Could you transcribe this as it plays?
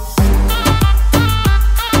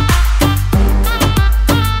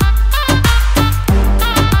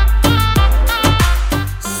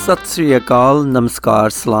Sat Sri Akal,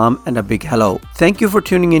 Namaskar, Salam, and a big hello. Thank you for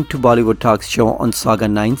tuning in to Bollywood Talks show on Saga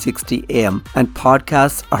 960 AM and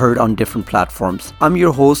podcasts are heard on different platforms. I'm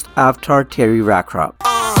your host, Avtar Terry Rakra.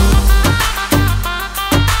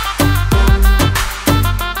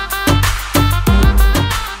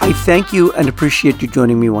 I thank you and appreciate you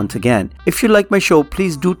joining me once again. If you like my show,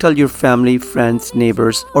 please do tell your family, friends,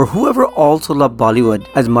 neighbors, or whoever also love Bollywood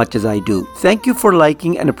as much as I do. Thank you for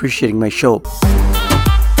liking and appreciating my show.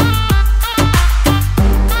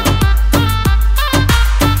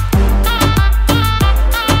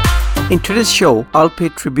 In today's show, I'll pay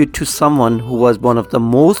tribute to someone who was one of the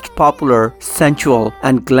most popular, sensual,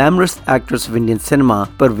 and glamorous actors of Indian cinema,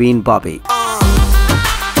 Parveen Babi.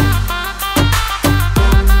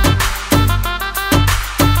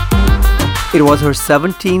 It was her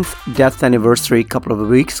 17th death anniversary a couple of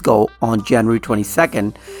weeks ago on January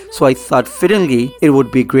 22nd, so I thought fittingly it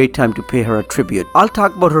would be a great time to pay her a tribute. I'll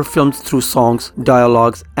talk about her films through songs,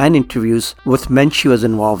 dialogues, and interviews with men she was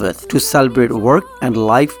involved with to celebrate work and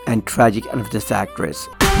life and tragic end of this actress.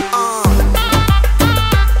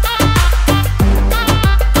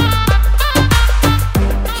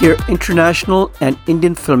 Here, international and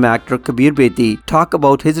Indian film actor Kabir Bedi talk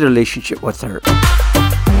about his relationship with her.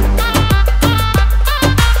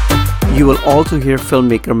 You will also hear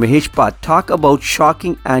filmmaker Mahesh Bhatt talk about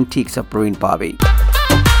shocking antiques of Parveen Babi.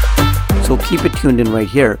 So keep it tuned in right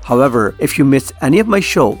here. However, if you miss any of my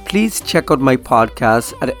show, please check out my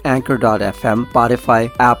podcast at anchor.fm,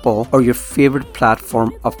 Spotify, Apple, or your favorite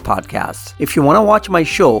platform of podcasts. If you want to watch my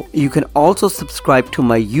show, you can also subscribe to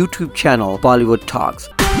my YouTube channel, Bollywood Talks.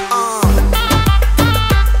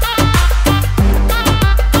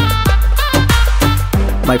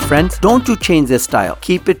 My friends, don't you change this style.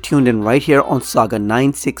 Keep it tuned in right here on Saga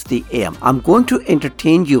 960 AM. I'm going to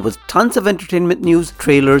entertain you with tons of entertainment news,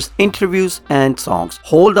 trailers, interviews, and songs.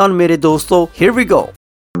 Hold on, mere dosto. Here we go.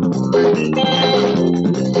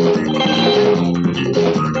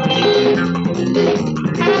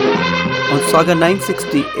 On Saga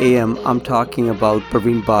 960 AM, I'm talking about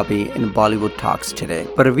Parveen Babi in Bollywood Talks today.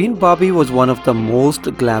 Parveen Babi was one of the most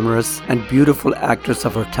glamorous and beautiful actors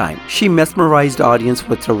of her time. She mesmerized audience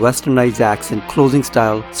with her westernized accent, clothing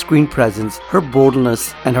style, screen presence, her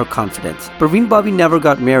boldness, and her confidence. Parveen Babi never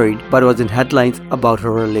got married, but was in headlines about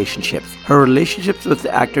her relationships. Her relationships with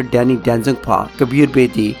the actor Danny Denzugpa, Kabir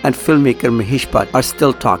Bedi, and filmmaker Mahesh Bhatt are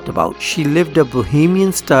still talked about. She lived a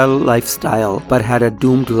bohemian-style lifestyle, but had a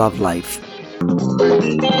doomed love life.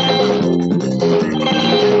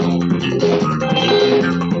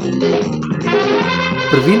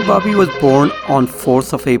 Parveen Babi was born on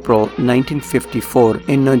 4th of April 1954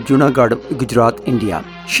 in Junagadh, Gujarat, India.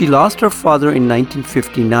 She lost her father in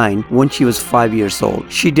 1959 when she was 5 years old.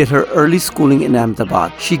 She did her early schooling in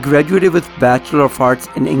Ahmedabad. She graduated with Bachelor of Arts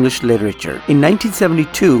in English Literature. In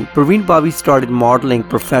 1972, Parveen Babi started modeling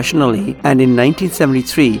professionally, and in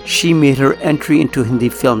 1973, she made her entry into Hindi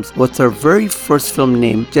films with her very first film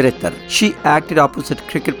named Charitar. She acted opposite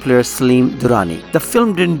cricket player Salim Durrani. The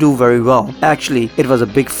film didn't do very well. Actually, it was a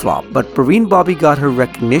big flop, but Parveen Babi got her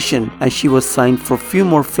recognition and she was signed for a few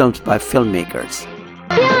more films by filmmakers.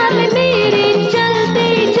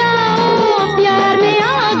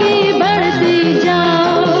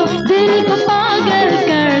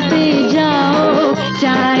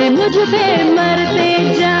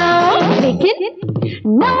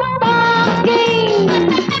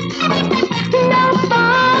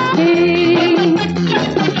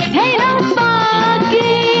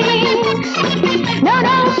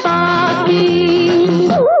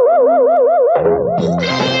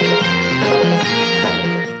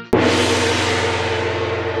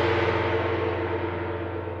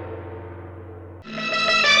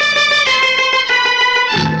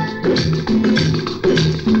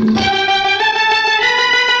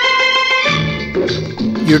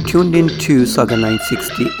 You're tuned in to Saga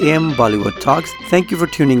 960 AM Bollywood Talks. Thank you for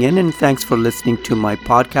tuning in and thanks for listening to my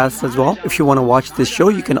podcast as well. If you want to watch this show,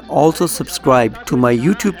 you can also subscribe to my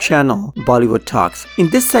YouTube channel, Bollywood Talks. In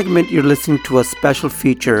this segment, you're listening to a special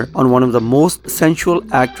feature on one of the most sensual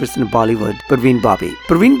actresses in Bollywood, Parveen Babi.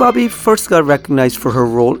 Parveen Babi first got recognized for her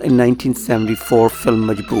role in 1974 film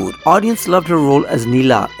Majboor. Audience loved her role as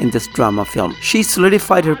Neela in this drama film. She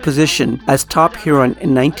solidified her position as top heroine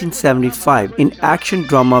in 1975 in action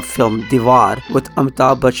drama drama film Diwar with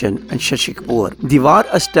Amitabh Bachchan and Shashi Kapoor. Diwar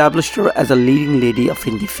established her as a leading lady of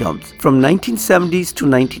Hindi films. From 1970s to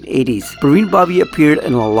 1980s, Parveen Babi appeared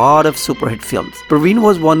in a lot of super hit films. Parveen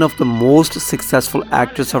was one of the most successful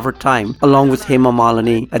actors of her time, along with Hema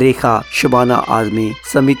Malini, Rekha, Shabana Azmi,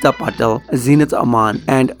 Samita Patel, Zeenat Aman,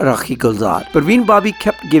 and Rakhi Gulzar. Parveen Babi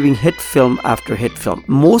kept giving hit film after hit film.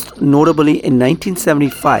 Most notably, in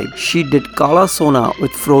 1975, she did Kala Sona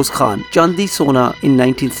with Feroz Khan, Chandi Sona in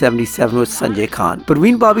 1977 with Sanjay Khan.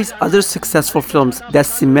 Parveen Babi's other successful films that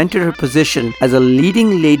cemented her position as a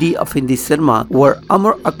leading lady of Hindi cinema were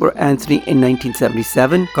Amar Akbar Anthony in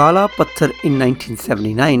 1977, Kala Patthar in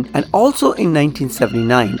 1979, and also in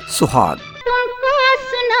 1979, Suhag.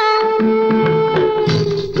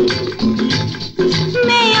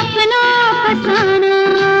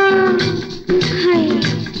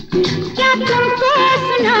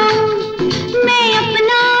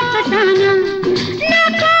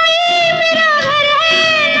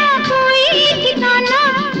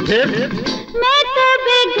 मैं तो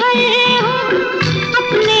बेघर हूँ,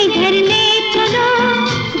 अपने घर ले चलो,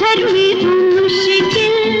 घर में हूँ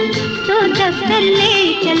मुश्किल, तो दफ्तर ले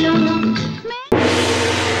चलो।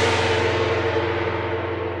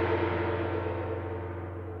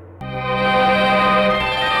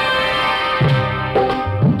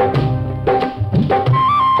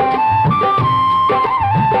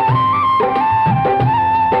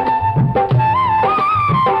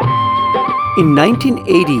 In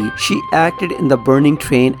 1980, she acted in The Burning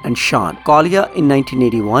Train and Shaan, Kalia in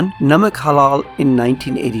 1981, Namak Halal in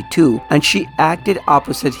 1982, and she acted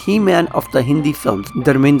opposite He-Man of the Hindi films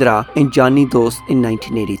Dharmendra and Jani Dost in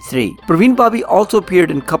 1983. Parveen Babi also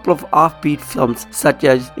appeared in a couple of offbeat films such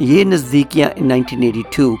as Ye Nazdikiyan in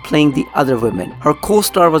 1982, playing the other women. Her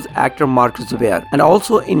co-star was actor Marcus Zubair, and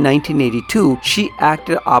also in 1982, she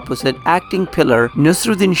acted opposite acting pillar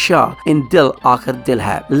Nasruddin Shah in Dil Aakhir Dil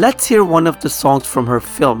Hai. Let's hear one of the songs from her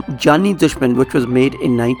film Jani Dushman, which was made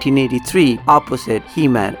in 1983 opposite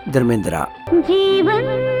He-Man Dharmendra. जीवन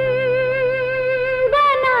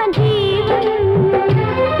बना जीवन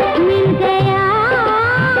मिल गया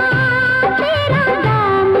तेरा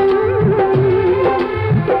दामन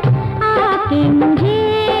आके मुझे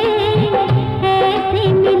ऐसे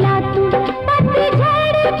मिला तू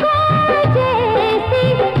पतझड़ को जैसे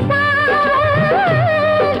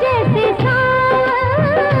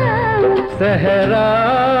सहरा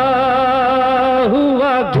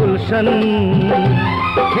हुआ गुलशन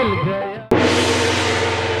खिल गया।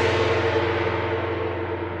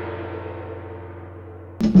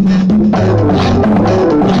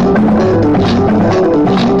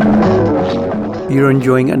 You're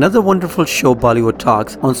enjoying another wonderful show, Bollywood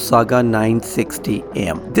Talks, on Saga 960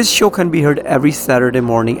 AM. This show can be heard every Saturday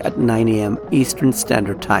morning at 9 AM Eastern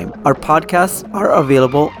Standard Time. Our podcasts are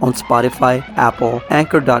available on Spotify, Apple,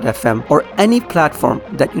 Anchor.fm, or any platform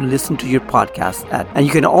that you listen to your podcasts at. And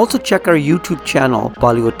you can also check our YouTube channel,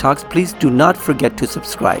 Bollywood Talks. Please do not forget to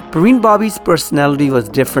subscribe. Parveen Babi's personality was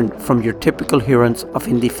different from your typical heroines of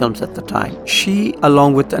Hindi films at the time. She,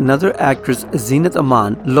 along with another actress, Zeenat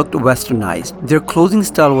Aman, looked westernized. Their clothing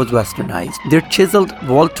style was westernized. Their chiseled,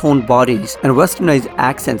 wall-toned bodies and westernized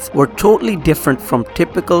accents were totally different from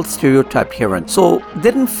typical stereotyped heroines. So they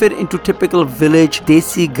didn't fit into typical village,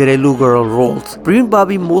 desi, Gharelu girl roles. Parveen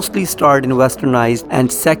Babi mostly starred in westernized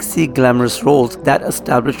and sexy, glamorous roles that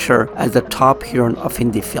established her as the top heroine of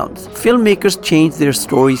Hindi films. Filmmakers changed their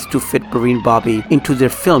stories to fit Parveen Babi into their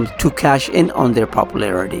films to cash in on their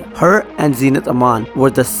popularity. Her and Zeenat Aman were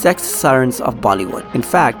the sex sirens of Bollywood. In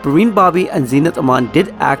fact, Parveen Babi and Zeenat Aman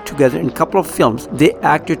did act together in a couple of films. They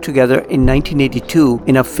acted together in 1982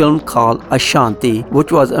 in a film called Ashanti,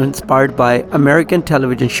 which was inspired by American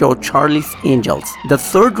television show Charlie's Angels. The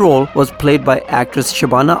third role was played by actress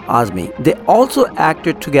Shabana Azmi. They also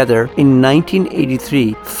acted together in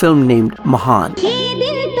 1983 film named Mahan.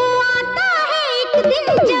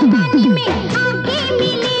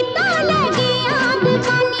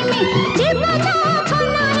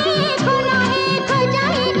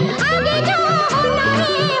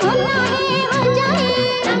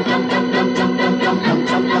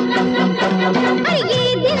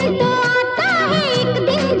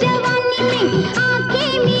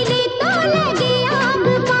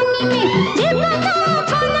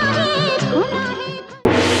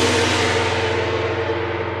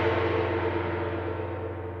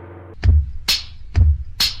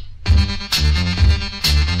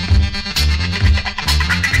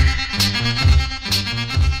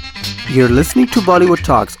 You're listening to Bollywood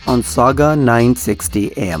Talks on Saga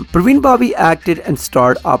 960 AM. Praveen Babi acted and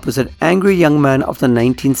starred opposite angry young man of the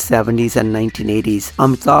 1970s and 1980s,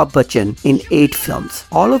 Amitabh Bachchan, in 8 films.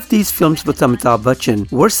 All of these films with Amitabh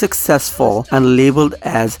Bachchan were successful and labeled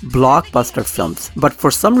as blockbuster films. But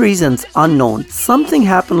for some reasons unknown, something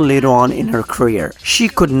happened later on in her career. She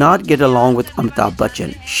could not get along with Amitabh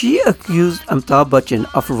Bachchan. She accused Amitabh Bachchan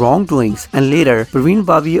of wrongdoings, and later Praveen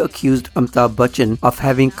Babi accused Amitabh Bachchan of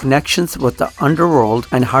having connections with the underworld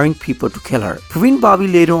and hiring people to kill her. Praveen Babi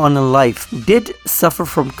later on in life did suffer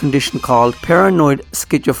from a condition called paranoid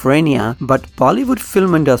schizophrenia, but Bollywood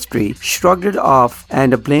film industry shrugged it off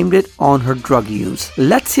and blamed it on her drug use.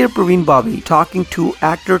 Let's hear Praveen Babi talking to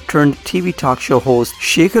actor turned TV talk show host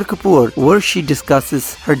Shekhar Kapoor, where she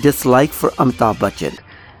discusses her dislike for Amitabh Bachchan.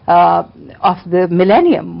 Of the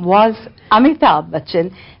millennium was Amitabh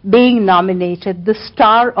Bachchan being nominated the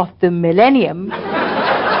star of the millennium,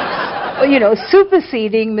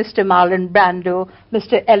 superseding Mr. Marlon Brando,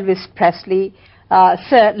 Mr. Elvis Presley,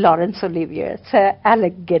 Sir Laurence Olivier, Sir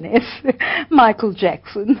Alec Guinness, Michael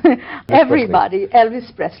Jackson, everybody,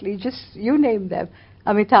 Elvis Presley, just you name them.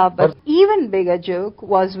 Amitabh Bachchan. Even bigger joke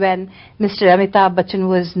was when Mr. Amitabh Bachchan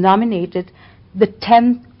was nominated the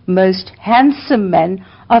 10th most handsome man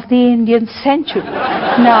of the Indian century.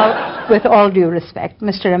 Now, with all due respect,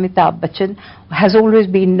 Mr. Amitabh Bachchan has always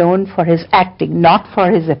been known for his acting, not for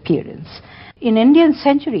his appearance. In Indian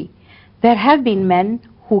century, there have been men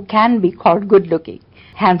who can be called good-looking,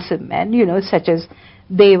 handsome men, such as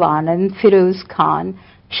Dev Anand, Feroz Khan,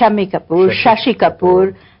 Shami Kapoor, Shashi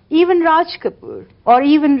Kapoor, even Raj Kapoor, or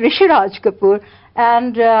even Rishi Raj Kapoor,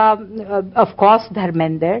 and of course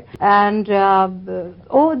Dharmender, and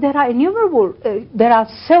there are innumerable, there are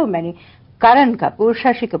so many, Karan Kapoor,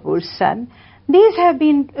 Shashi Kapoor's son. These have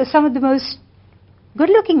been some of the most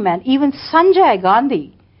good-looking men. Even Sanjay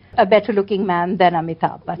Gandhi, a better-looking man than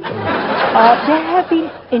Amitabh Bachchan. There have been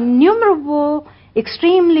innumerable,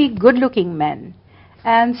 extremely good-looking men.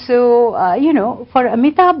 And so, for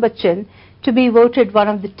Amitabh Bachchan to be voted one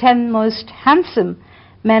of the 10 most handsome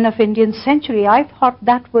men of Indian century, I thought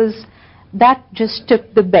that just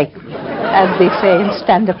took the bait, as they say in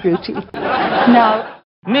stand-up routine. Now,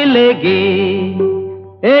 मिलेगी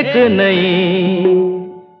एक नई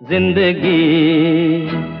जिंदगी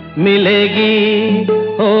मिलेगी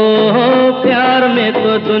हो प्यार में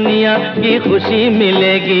तो दुनिया की खुशी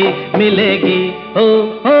मिलेगी मिलेगी हो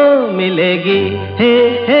मिलेगी हे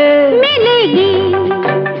मिलेगी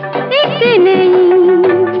एक नई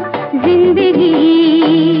जिंदगी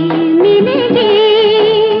मिलेगी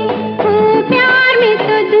हो प्यार में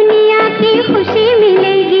तो दुनिया की खुशी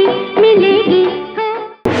मिलेगी मिलेगी हो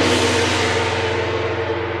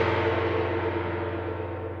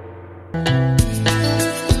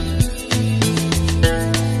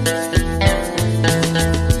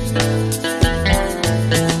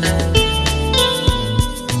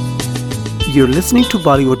You're listening to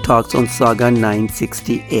Bollywood Talks on Saga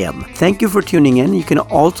 960 AM. Thank you for tuning in. You can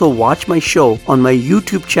also watch my show on my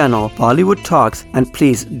YouTube channel, Bollywood Talks, and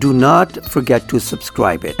please do not forget to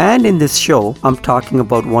subscribe it. And in this show, I'm talking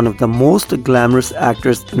about one of the most glamorous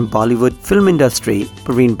actors in Bollywood film industry,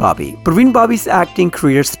 Praveen Babi. Praveen Babi's acting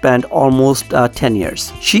career spanned almost 10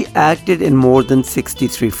 years. She acted in more than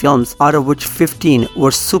 63 films, out of which 15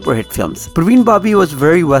 were super hit films. Praveen Babi was a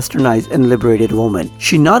very westernized and liberated woman.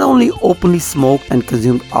 She not only openly smoked and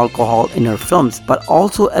consumed alcohol in her films, but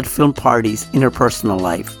also at film parties in her personal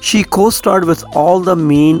life. She co-starred with all the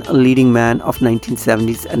main leading men of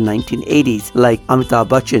 1970s and 1980s like Amitabh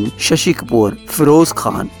Bachchan, Shashi Kapoor, Feroz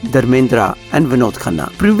Khan, Dharmendra, and Vinod Khanna.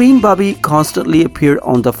 Praveen Babi constantly appeared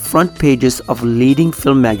on the front pages of leading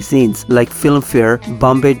film magazines like Filmfare,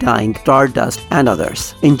 Bombay Dyeing, Stardust, and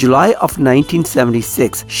others. In July of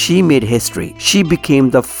 1976, she made history. She became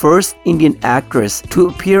the first Indian actress to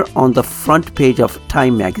appear on the front page of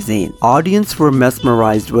Time magazine. Audience were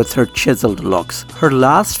mesmerized with her chiseled looks. Her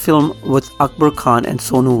last film with Akbar Khan and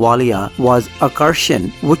Sonu Walia was Akarshan,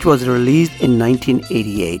 which was released in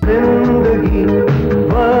 1988. जिंदगी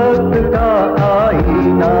वक्त का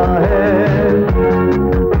आईना है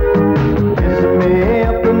इसमें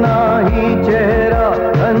अपना ही चेहरा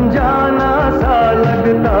अनजाना सा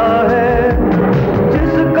लगता है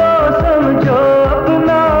जिसको समझो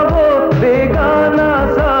अपना वो बेगाना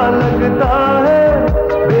सा लगता है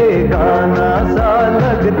बेगाना सा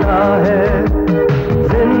लगता है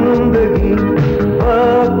जिंदगी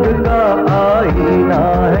वक्त का आईना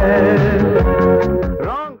है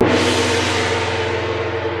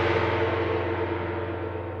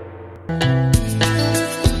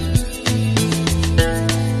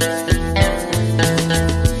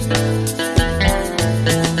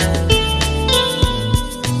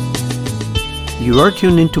You are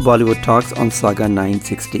tuned into Bollywood Talks on Saga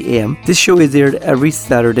 960 AM. This show is aired every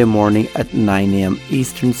Saturday morning at 9 AM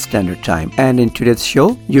Eastern Standard Time. And in today's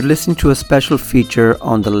show, you're listening to a special feature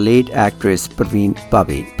on the late actress Parveen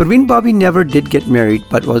Babi. Parveen Babi never did get married,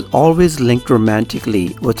 but was always linked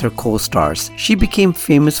romantically with her co-stars. She became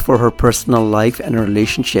famous for her personal life and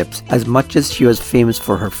relationships as much as she was famous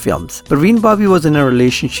for her films. Parveen Babi was in a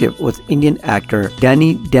relationship with Indian actor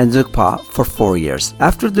Danny Denzukpa for 4 years.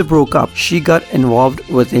 After they broke up, she got involved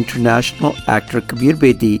with international actor Kabir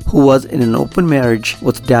Bedi, who was in an open marriage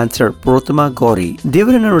with dancer Pratima Gauri. They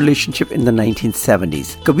were in a relationship in the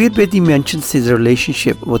 1970s. Kabir Bedi mentions his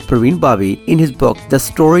relationship with Parveen Babi in his book, The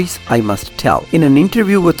Stories I Must Tell. In an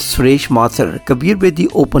interview with Suresh Mathur, Kabir Bedi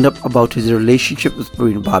opened up about his relationship with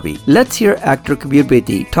Parveen Babi. Let's hear actor Kabir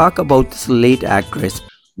Bedi talk about this late actress.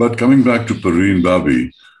 But coming back to Parveen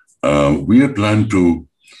Babi, we had planned to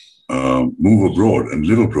move abroad and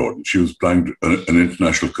live abroad. She was planning an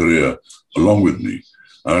international career along with me,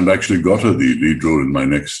 and actually got her the lead role in my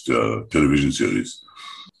next television series.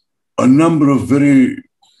 A number of very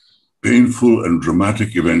painful and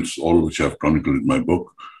dramatic events, all of which I've chronicled in my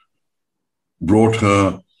book, brought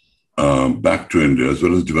her back to India, as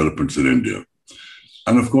well as developments in India.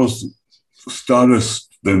 And of course,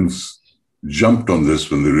 Stardust then jumped on this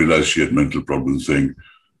when they realized she had mental problems, saying,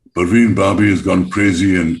 Parveen Babi has gone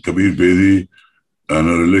crazy and Kabir Bedi and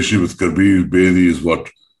her relationship with Kabir Bedi is what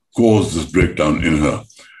caused this breakdown in her.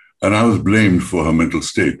 And I was blamed for her mental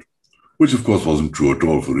state, which of course wasn't true at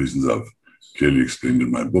all for reasons I've clearly explained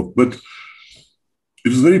in my book. But it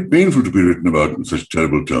was very painful to be written about in such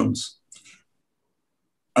terrible terms.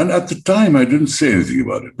 And at the time, I didn't say anything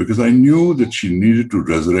about it because I knew that she needed to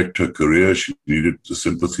resurrect her career. She needed the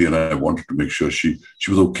sympathy, and I wanted to make sure she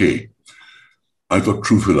was okay. I thought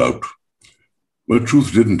truth will out. Well,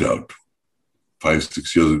 truth didn't out.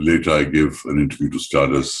 5-6 years later, I gave an interview to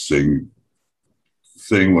Stardust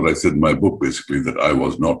saying what I said in my book, basically, that I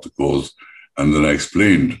was not the cause. And then I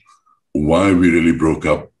explained why we really broke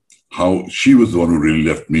up, how she was the one who really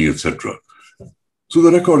left me, etc. So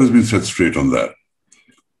the record has been set straight on that.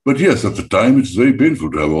 But yes, at the time, it's very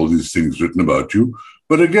painful to have all these things written about you.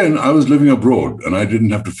 But again, I was living abroad and I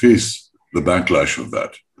didn't have to face the backlash of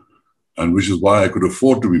that. And which is why I could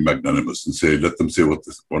afford to be magnanimous and say, let them say what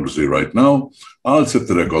they want to say right now. I'll set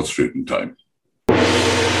the record straight in time.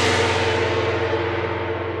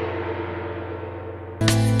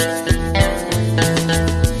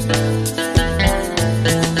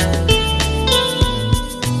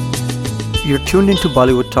 You're tuned into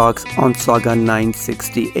Bollywood Talks on Saga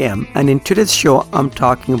 960 AM, and in today's show, I'm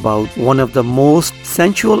talking about one of the most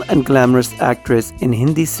sensual and glamorous actress in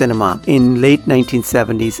Hindi cinema in late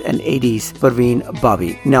 1970s and 80s, Parveen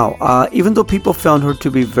Babi. Now, even though people found her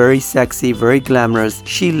to be very sexy, very glamorous,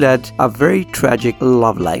 she led a very tragic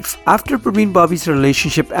love life. After Parveen Babi's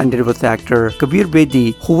relationship ended with actor Kabir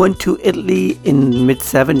Bedi, who went to Italy in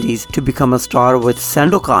mid-70s to become a star with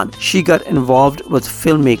Sandokan, she got involved with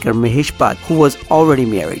filmmaker Mahesh Bhatt, who was already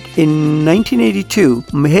married. In 1982,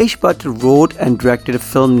 Mahesh Bhatt wrote and directed a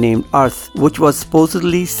film named Arth, which was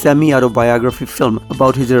supposedly semi-autobiography film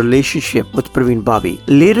about his relationship with Parveen Babi.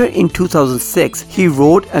 Later in 2006, he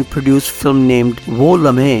wrote and produced a film named Wo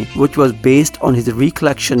Lamhe, which was based on his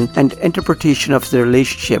recollection and interpretation of his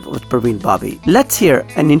relationship with Parveen Babi. Let's hear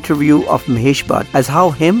an interview of Mahesh Bhatt as how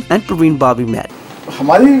him and Parveen Babi met.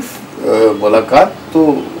 हमारी मुलाकात तो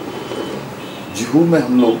जुहू में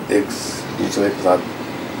हम लोग एक दूसरे के साथ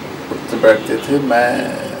उठते बैठते थे।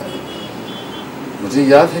 मुझे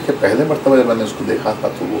याद है कि पहले मर्तबा जब मैंने उसको देखा था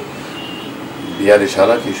तो वो BR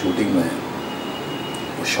इशारा की शूटिंग में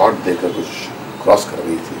वो शॉट देकर कुछ क्रॉस कर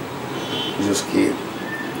रही थी। मुझे उसकी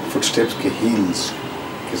फुटस्टेप्स के हील्स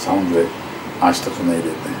के साउंड जो आज तक सुनाई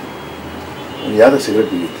देते हैं। मुझे याद है सिगरेट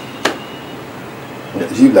पी थी। मुझे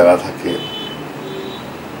अजीब लगा था कि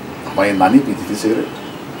हमारी नानी पीती थी सिगरेट,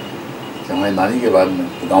 कि हमारी नानी के बाद में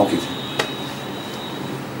गाँव की थी,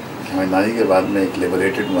 हमारी नानी के बाद में एक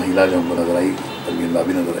लिबरेटेड महिला जो हमको नजर आई, परवीन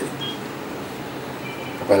बाबी नजर आई।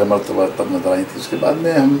 पहला मरतबा तब नजर आई थी। उसके बाद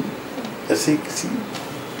में हम ऐसे ही किसी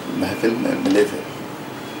महफिल में मिले थे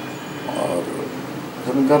और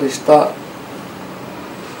जब उनका रिश्ता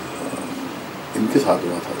इनके साथ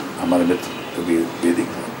हुआ था, हमारे मित्र कबीर बेदी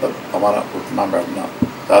के साथ, तब हमारा उठना बैठना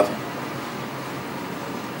था।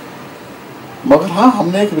 मगर हाँ,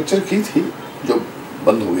 हमने एक पिक्चर की थी जो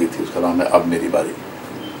बंद हो गई थी, उसका नाम है अब मेरी बारी,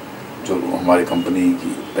 जो हमारी कंपनी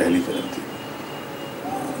की पहली फिल्म थी।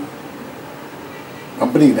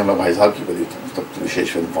 कंपनी ने हमारे भाई साहब की बनी थी, तब तो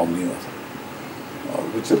विशेष फिल्म फॉर्म नहीं हुआ था और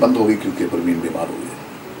पिक्चर बंद हो गई क्योंकि परवीन बीमार हो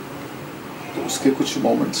गई। तो उसके कुछ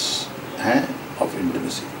मोमेंट्स हैं of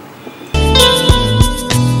intimacy.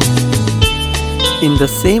 In the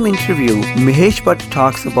same interview, Mahesh Bhatt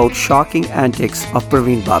talks about shocking antics of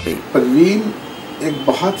Parveen Babi. Parveen एक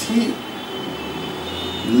बहुत ही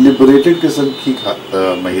लिबरेटेड किस्म की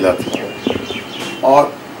महिला थी, और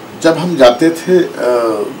जब हम जाते थे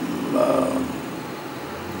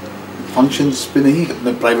फंक्शंस पे, नहीं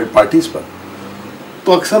अपने प्राइवेट पार्टीज पर, तो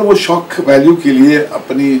अक्सर वो शॉक वैल्यू के लिए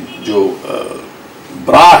अपनी जो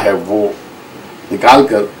ब्रा है वो निकाल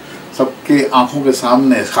कर सबके आंखों के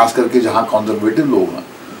सामने, खास करके जहाँ कंजर्वेटिव लोग हैं,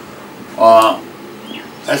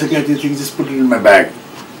 ऐसे कहती थी just put it in my bag.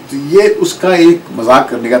 तो ये उसका एक मजाक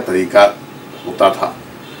करने का तरीका होता था,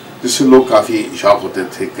 जिससे लोग काफ़ी शॉक होते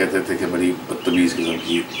थे, कहते थे कि बड़ी बदतमीज़ किस्म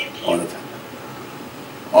की औरत है।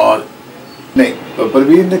 और नहीं,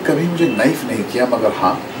 परवीन ने कभी मुझे नाइफ नहीं किया, मगर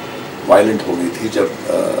हाँ वायलेंट हो गई थी जब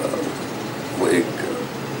वो एक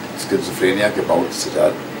स्किज़ोफ्रेनिया के बाउट से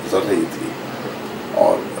गुजर रही थी,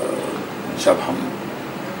 और जब हम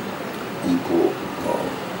उनको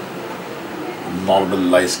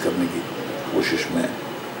नॉर्मलाइज करने की कोशिश में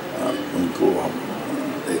उनको हम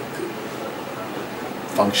एक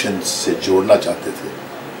फंक्शन से जोड़ना चाहते थे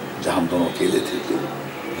जहाँ हम दोनों अकेले थे, तो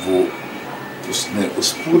उसने उस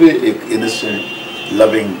पूरे एक इनोसेंट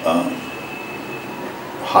लविंग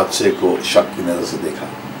हादसे को शक की नज़र से देखा,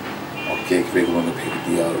 और केक वेक उन्होंने फेंक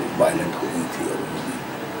दिया और वायलेंट हो गई थी, और उन्होंने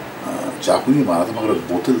चाकू नहीं मारा था, मगर एक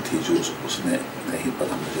बोतल थी जो उसने कहीं पर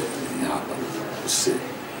मुझे यहाँ पर उससे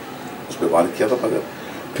उस पर वार किया था, मगर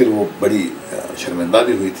फिर वो बड़ी शर्मिंदा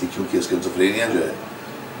भी हुई थी, क्योंकि स्किज़ोफ्रेनिया जो है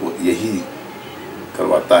वो यही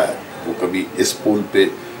करवाता है, वो कभी इस पोल पे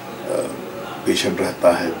पेशेंट रहता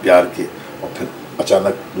है प्यार के, और फिर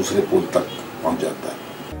अचानक दूसरे पोल तक पहुंच जाता है।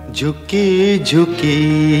 झुकी झुकी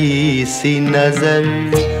सी नजर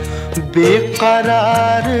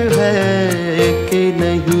बेकरार है कि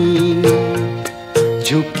नहीं,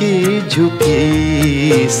 झुकी झुकी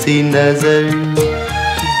सी नजर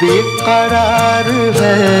बेकरार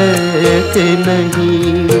है कि नहीं,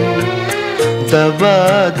 दबा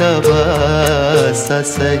दबा सा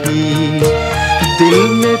सही दिल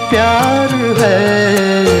में प्यार है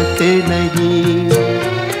कि नहीं।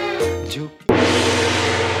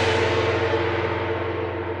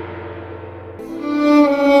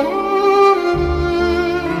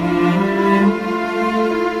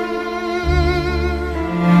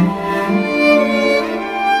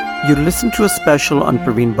 You listen to a special on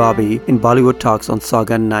Parveen Babi in Bollywood Talks on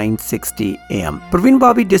Saga 960 AM. Parveen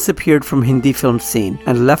Babi disappeared from Hindi film scene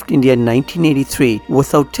and left India in 1983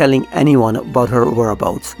 without telling anyone about her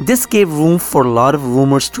whereabouts. This gave room for a lot of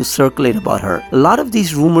rumors to circulate about her. A lot of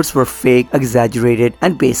these rumors were fake, exaggerated,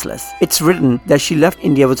 and baseless. It's written that she left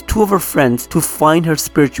India with two of her friends to find her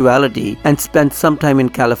spirituality and spent some time in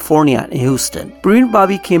California and Houston. Parveen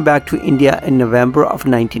Babi came back to India in November of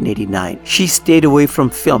 1989. She stayed away from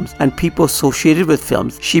films and people associated with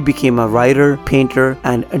films. She became a writer, painter,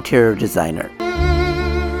 and interior designer.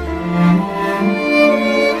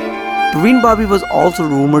 Parveen Babi was also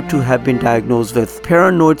rumored to have been diagnosed with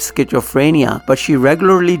paranoid schizophrenia, but she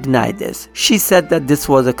regularly denied this. She said that this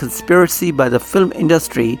was a conspiracy by the film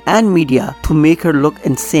industry and media to make her look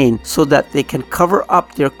insane so that they can cover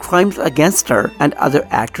up their crimes against her and other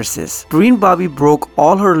actresses. Parveen Babi broke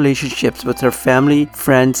all her relationships with her family,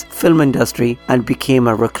 friends, film industry, and became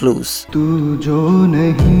a recluse. तू जो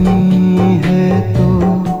नहीं है तो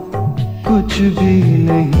कुछ भी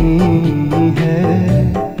नहीं है,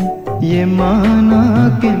 ये माना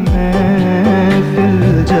कि महफिल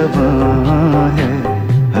जवां है,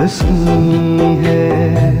 हंसी है।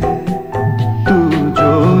 तू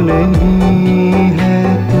जो नहीं है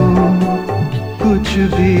तो कुछ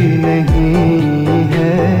भी नहीं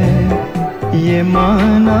है, ये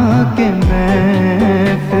माना कि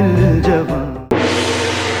महफिल जवां।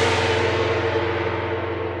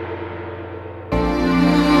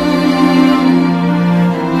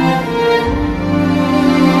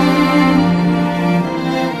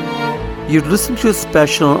 You'd listen to a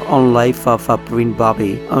special on life of Parveen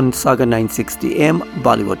Babi on Saga 960 AM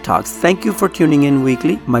Bollywood Talks. Thank you for tuning in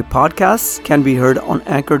weekly. My podcasts can be heard on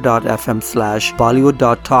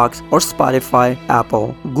anchor.fm/Bollywood.talks or Spotify,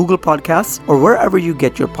 Apple, Google Podcasts, or wherever you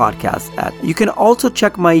get your podcasts at. You can also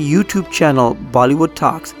check my YouTube channel, Bollywood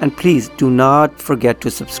Talks, and please do not forget to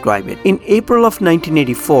subscribe it. In April of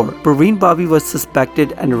 1984, Parveen Babi was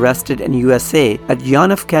suspected and arrested in USA at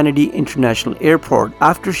John F. Kennedy International Airport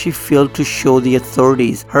after she failed to to show the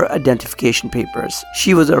authorities her identification papers.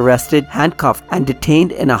 She was arrested, handcuffed, and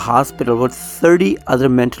detained in a hospital with 30 other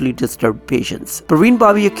mentally disturbed patients. Parveen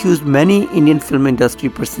Babi accused many Indian film industry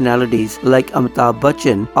personalities like Amitabh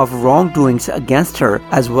Bachchan of wrongdoings against her,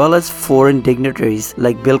 as well as foreign dignitaries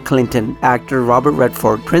like Bill Clinton, actor Robert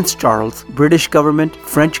Redford, Prince Charles, British government,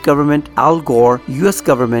 French government, Al Gore, US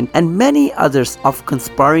government, and many others of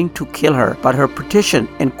conspiring to kill her, but her petition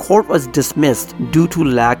in court was dismissed due to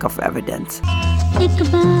lack of evidence.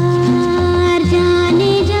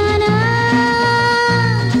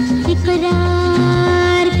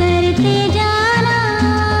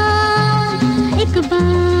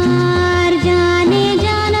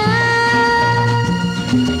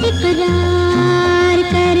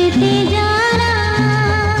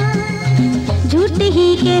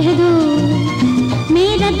 कह दो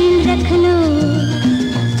मेरा दिल रख लो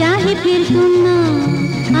चाहे फिर तुम ना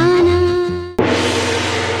आना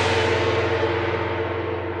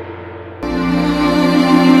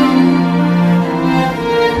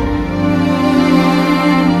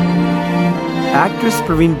Actress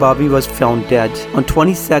Parveen Babi was found dead on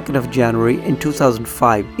 22nd of January in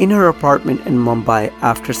 2005 in her apartment in Mumbai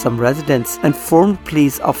after some residents informed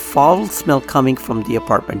police of foul smell coming from the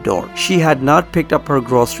apartment door. She had not picked up her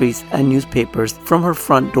groceries and newspapers from her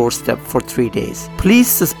front doorstep for 3 days. Police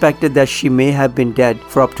suspected that she may have been dead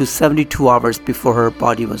for up to 72 hours before her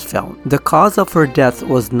body was found. The cause of her death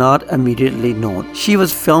was not immediately known. She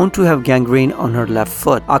was found to have gangrene on her left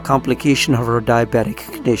foot, a complication of her diabetic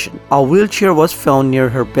condition. A wheelchair was found near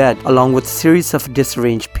her bed, along with a series of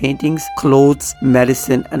disarranged paintings, clothes,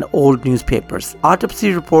 medicine, and old newspapers.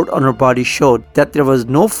 Autopsy report on her body showed that there was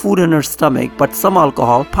no food in her stomach, but some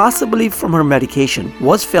alcohol, possibly from her medication,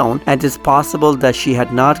 was found, and it is possible that she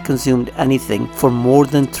had not consumed anything for more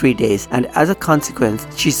than 3 days, and as a consequence,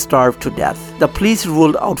 she starved to death. The police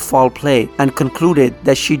ruled out foul play and concluded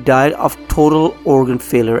that she died of total organ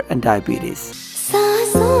failure and diabetes.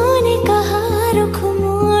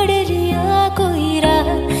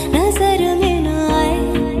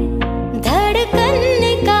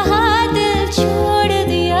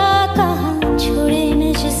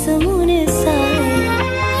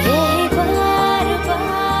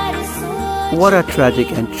 What a tragic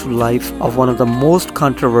end to life of one of the most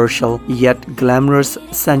controversial yet glamorous,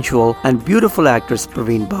 sensual and beautiful actors,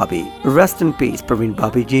 Parveen Babi. Rest in peace, Parveen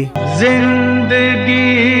Babi ji.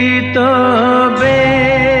 जिंदगी तो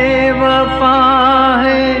बेवफा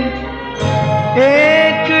है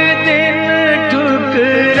एक दिन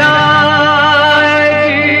ठुकराएगी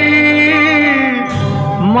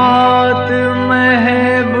मौत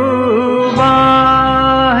महबूबा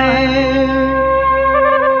है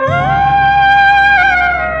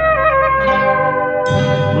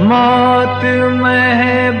मौत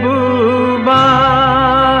महबूबा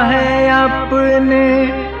है अपने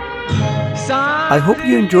I hope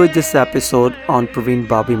you enjoyed this episode on Parveen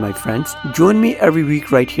Babi, my friends. Join me every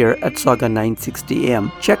week right here at Saga 960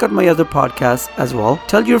 AM. Check out my other podcasts as well.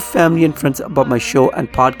 Tell your family and friends about my show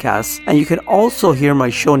and podcasts. And you can also hear my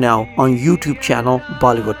show now on YouTube channel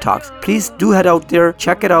Bollywood Talks. Please do head out there,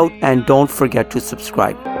 check it out, and don't forget to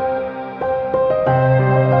subscribe.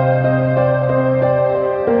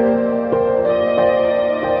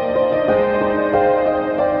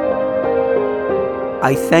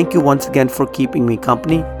 I thank you once again for keeping me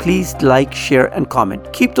company. Please like, share, and comment.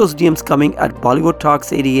 Keep those DMs coming at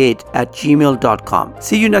BollywoodTalks88@gmail.com.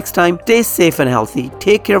 See you next time. Stay safe and healthy.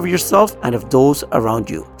 Take care of yourself and of those around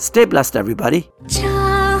you. Stay blessed, everybody.